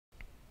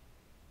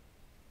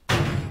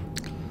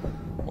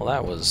Well,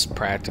 that was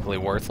practically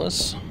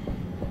worthless.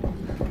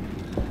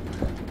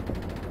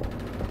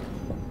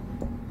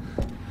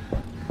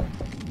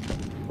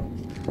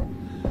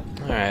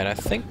 Alright, I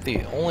think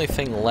the only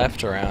thing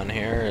left around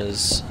here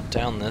is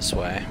down this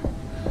way.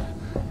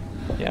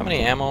 Do you have any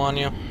ammo on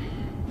you?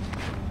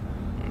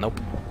 Nope.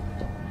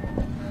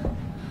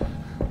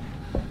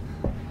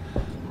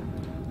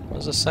 What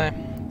does this say?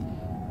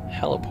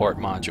 Heliport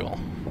module.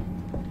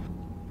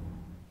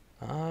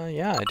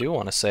 Yeah, I do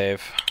want to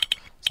save.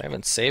 I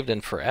haven't saved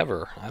in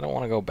forever. I don't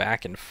want to go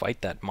back and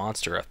fight that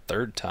monster a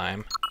third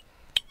time.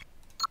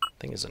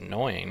 Thing is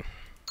annoying.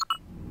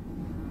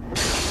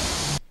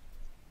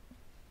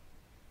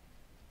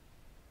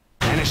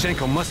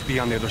 Anashenko must be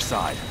on the other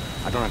side.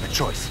 I don't have a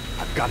choice.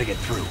 I've got to get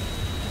through.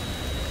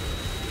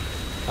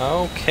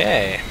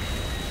 Okay.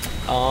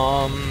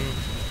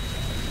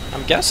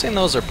 I'm guessing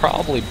those are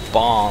probably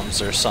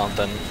bombs or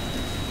something.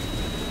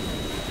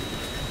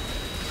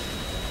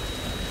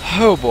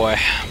 Oh boy.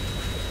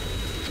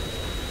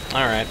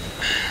 Alright.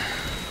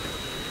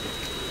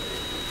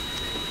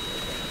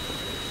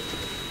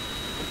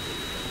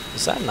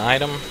 Is that an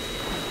item?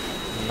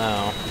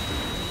 No.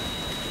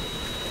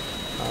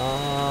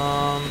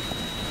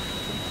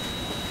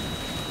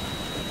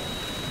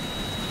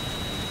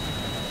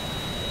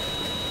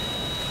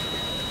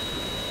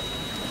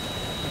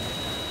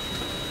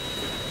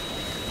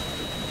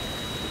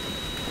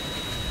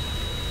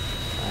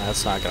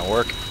 That's not gonna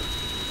work.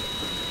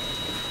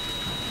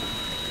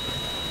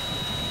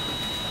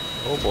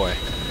 Oh boy.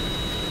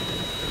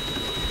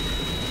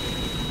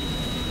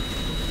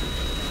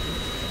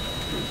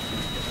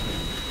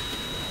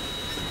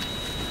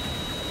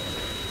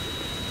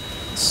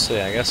 Let's see,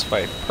 I guess if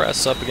I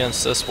press up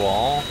against this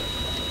wall.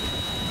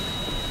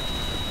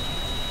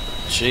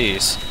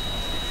 Jeez.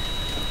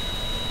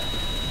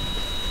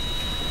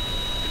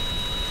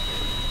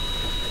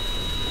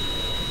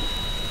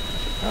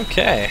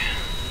 Okay.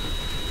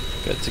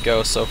 Good to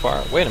go so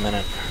far. Wait a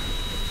minute.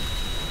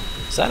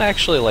 Is that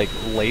actually like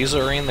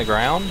lasering the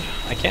ground?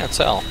 I can't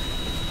tell.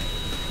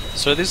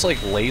 So are these like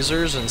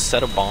lasers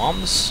instead of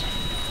bombs?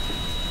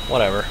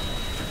 Whatever.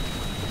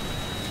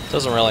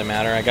 Doesn't really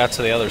matter. I got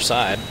to the other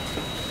side.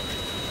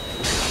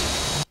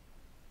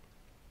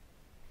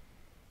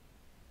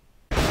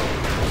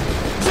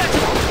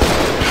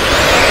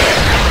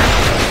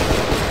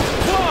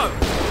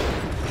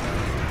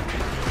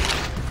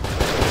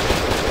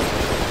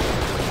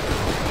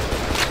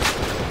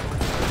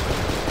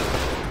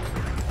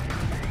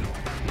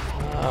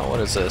 What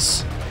is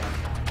this?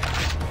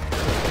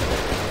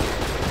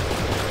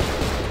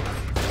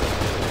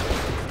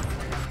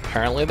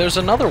 Apparently there's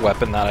another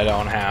weapon that I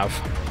don't have.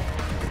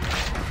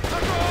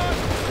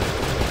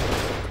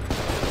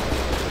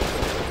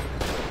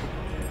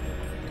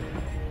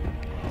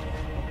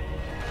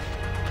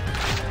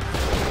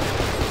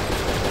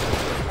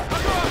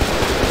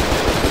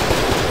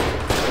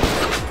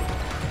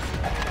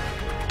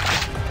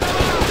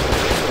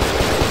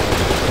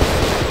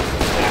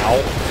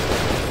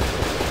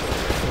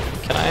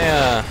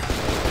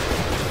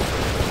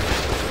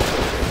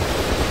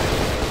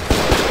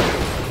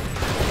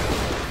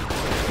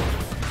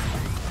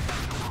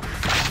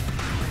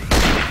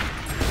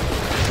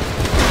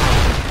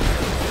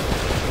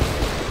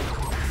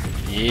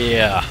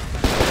 Yeah.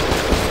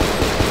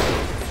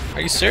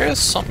 Are you serious?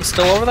 Something's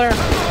still over there?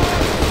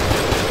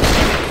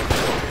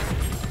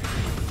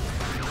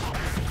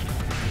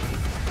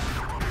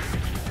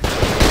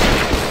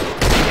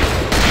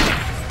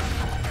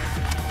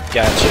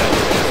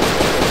 Gotcha.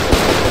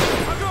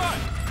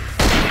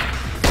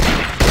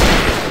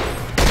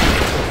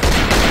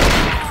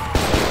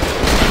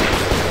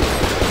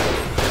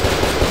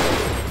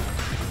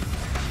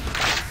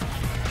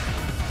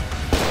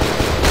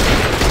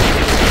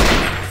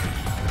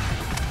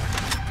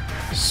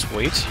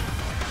 Sweet.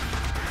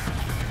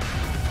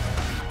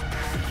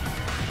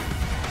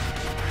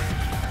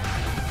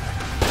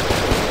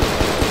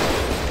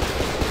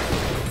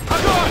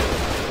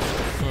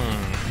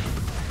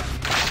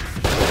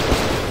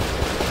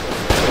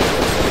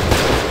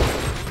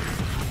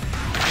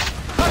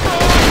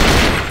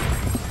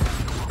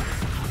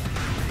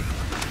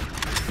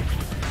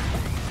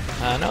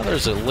 I know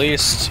there's at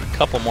least a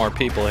couple more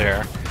people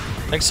here.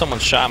 I think someone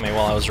shot me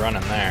while I was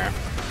running there.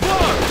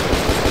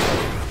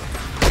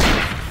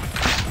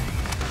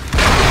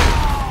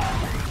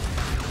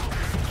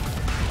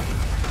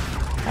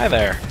 Hi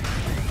there.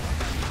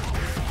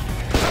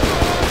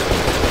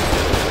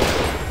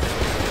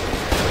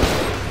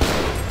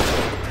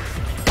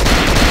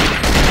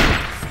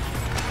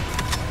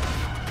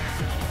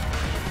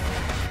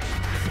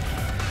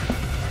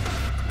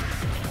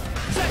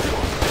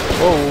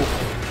 Whoa.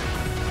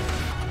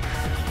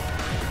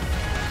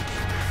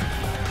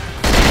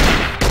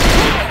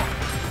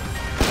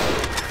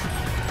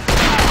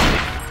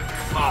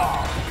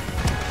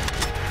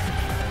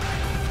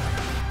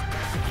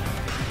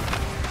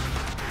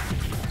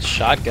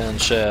 Shotgun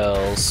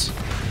shells.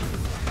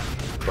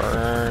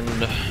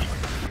 Burned.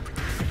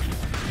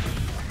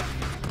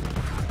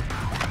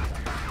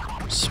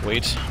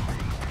 Sweet.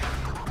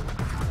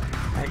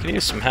 I could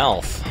use some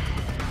health.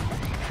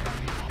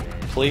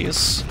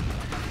 Please?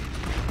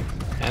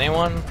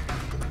 Anyone?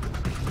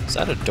 Is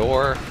that a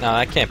door? No,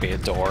 that can't be a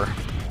door.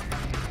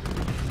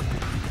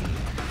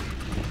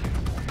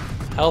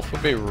 Health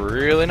would be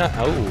really nice.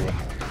 Oh.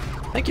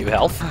 Thank you,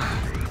 health.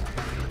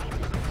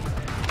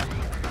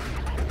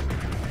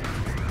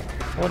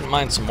 I wouldn't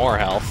mind some more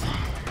health.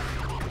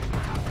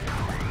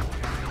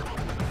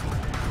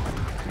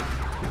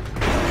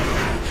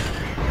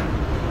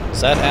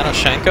 Is that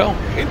Anashenko?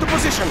 Into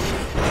position!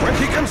 When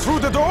he comes through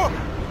the door,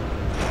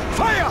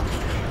 fire!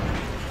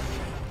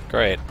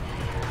 Great.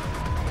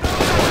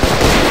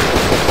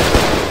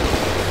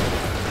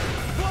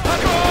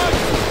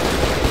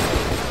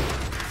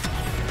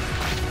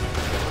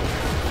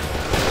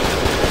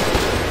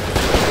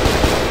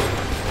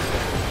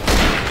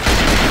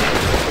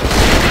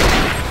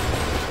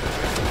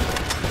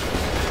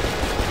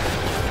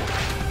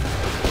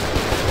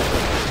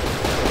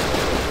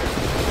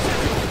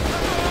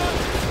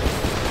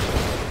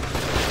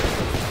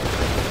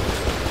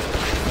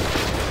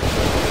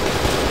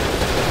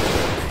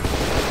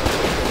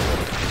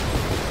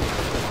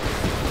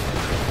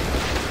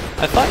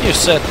 I thought you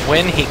said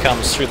when he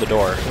comes through the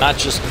door, not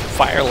just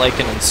fire like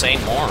an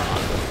insane moron.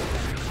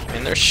 I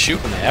mean, they're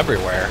shooting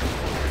everywhere.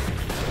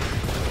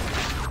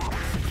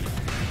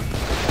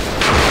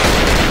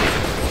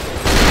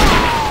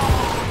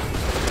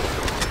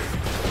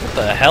 What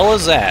the hell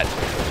is that?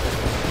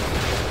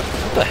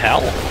 What the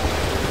hell?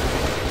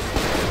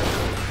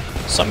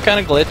 Some kind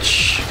of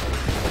glitch.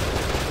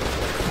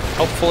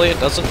 Hopefully it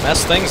doesn't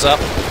mess things up.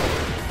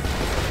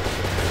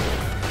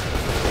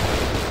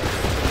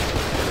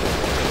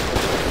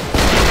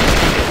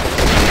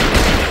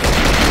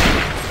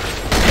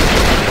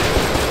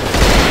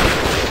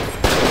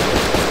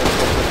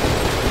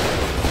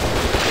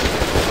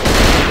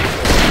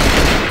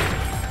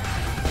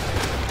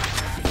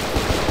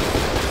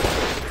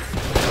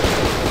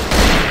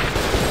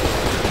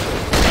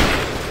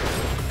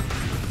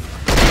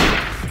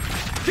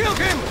 Kill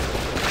him!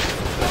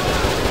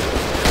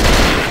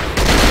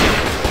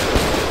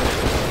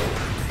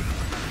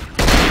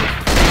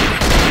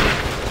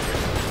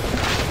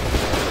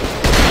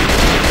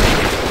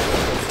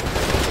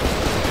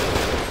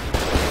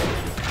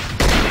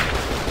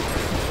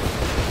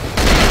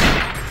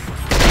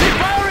 Keep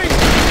firing!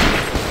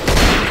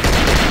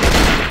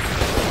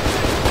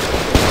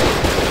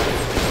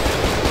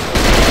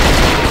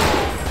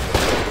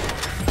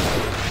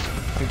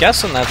 I'm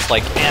guessing that's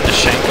like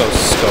Anashenko's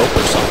scope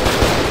or something.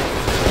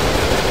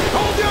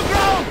 Hold your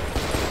ground!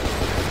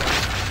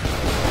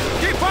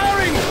 Keep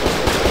firing!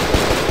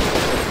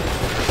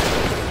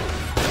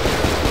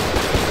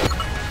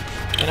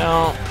 You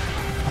know,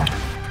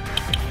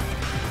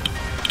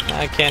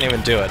 I can't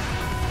even do it.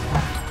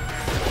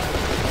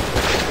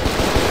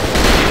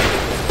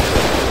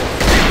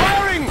 Keep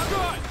firing!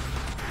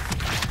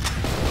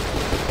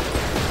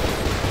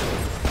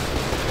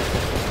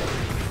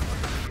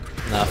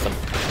 Nothing.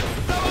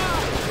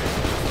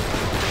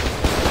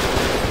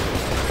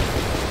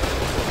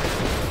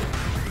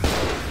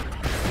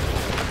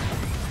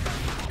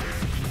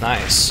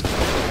 Nice.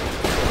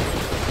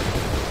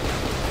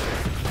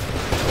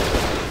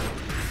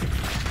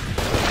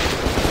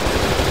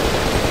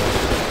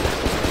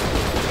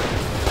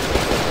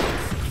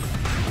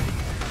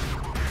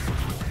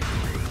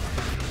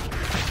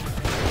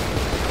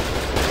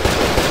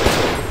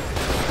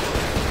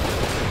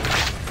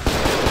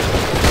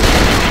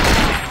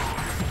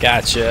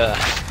 Gotcha.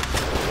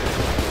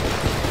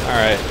 All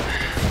right.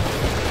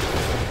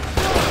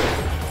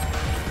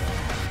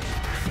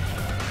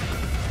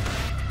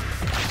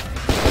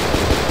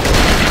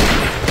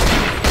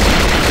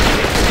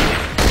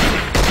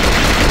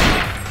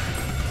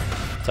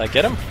 Did I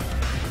get him?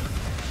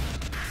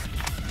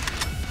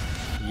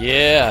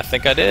 Yeah, I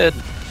think I did.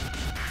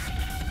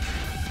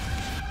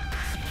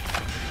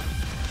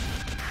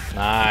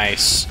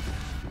 Nice.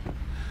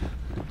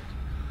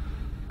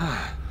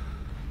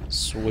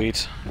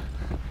 Sweet.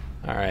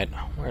 Alright,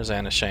 where's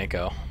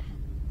Anashenko?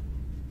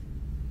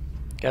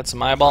 Got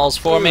some eyeballs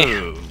for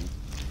me?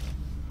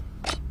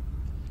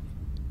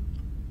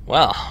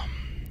 Well.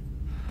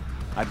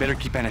 I better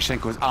keep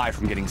Anashenko's eye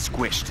from getting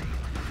squished.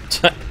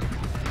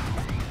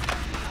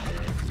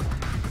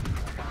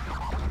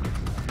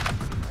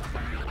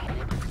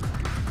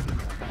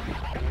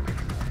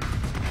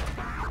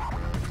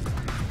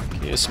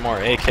 Use some more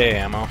AK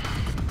ammo.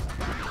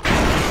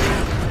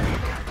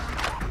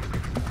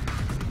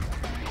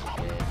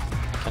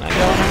 Can I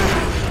go in there?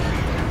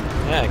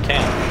 Yeah, I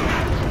can.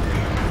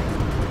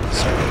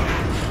 So,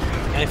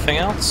 anything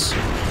else?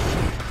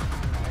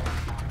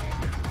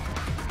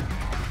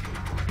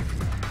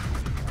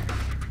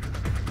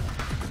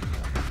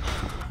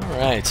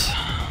 Alright.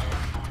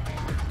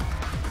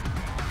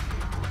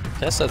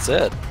 Guess that's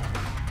it.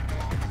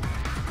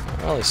 I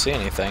don't really see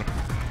anything.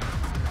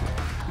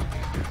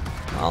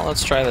 Well,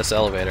 let's try this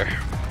elevator.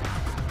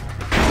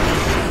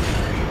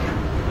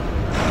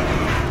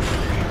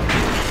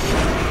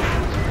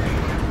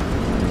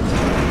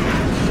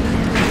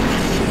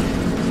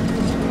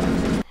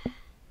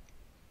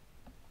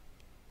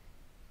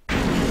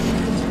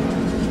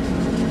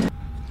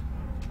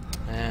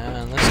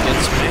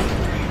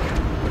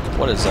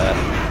 is that?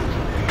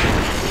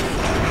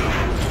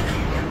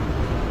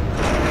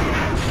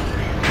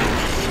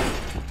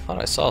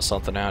 Thought I saw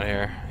something out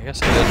here. I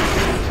guess I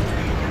didn't.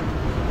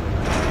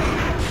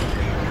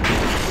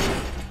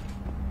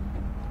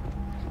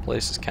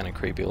 Place is kind of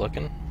creepy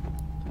looking.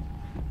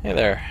 Hey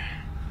there.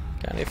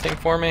 Got anything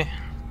for me?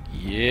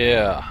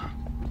 Yeah.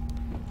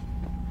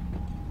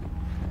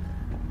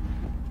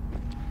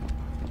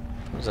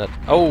 What is that?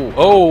 Oh,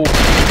 oh!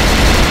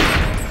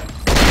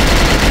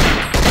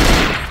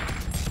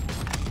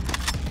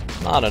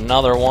 Not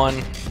another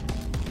one.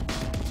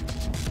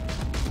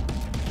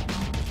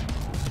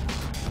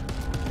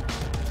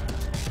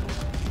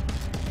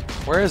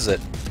 Where is it?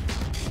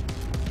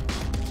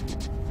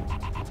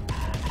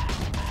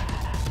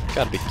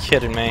 Gotta be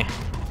kidding me.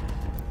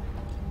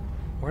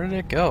 Where did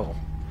it go?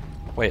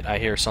 Wait, I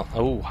hear something.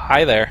 Oh,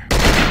 hi there.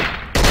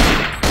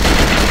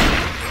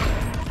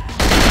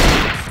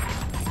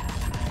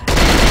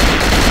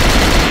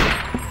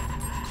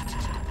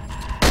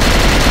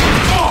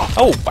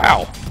 Oh,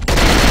 wow.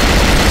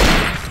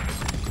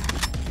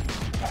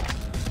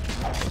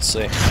 Let's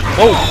see.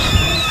 Whoa!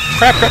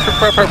 Crap, crap, crap,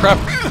 crap, crap, crap.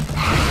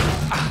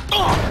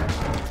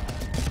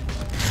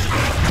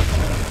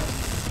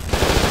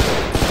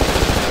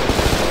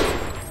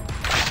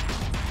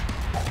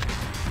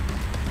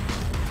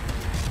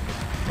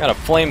 Got a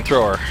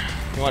flamethrower.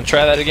 You want to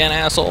try that again,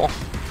 asshole?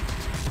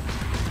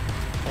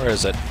 Where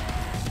is it?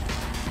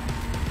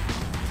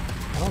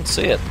 I don't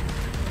see it.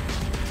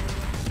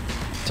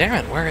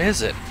 Damn it, where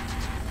is it?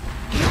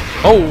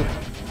 Oh!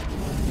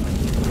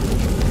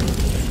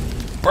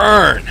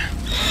 Burn!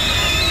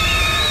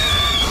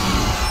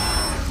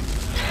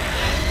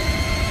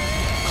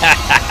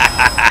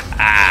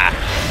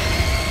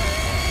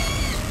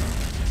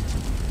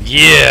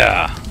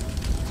 Yeah!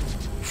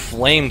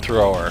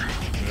 Flamethrower.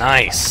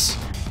 Nice.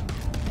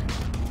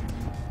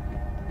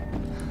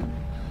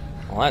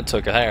 Well, that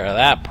took care of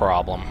that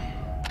problem.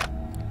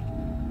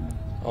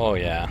 Oh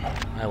yeah,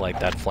 I like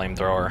that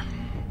flamethrower.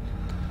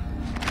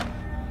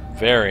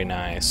 Very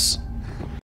nice.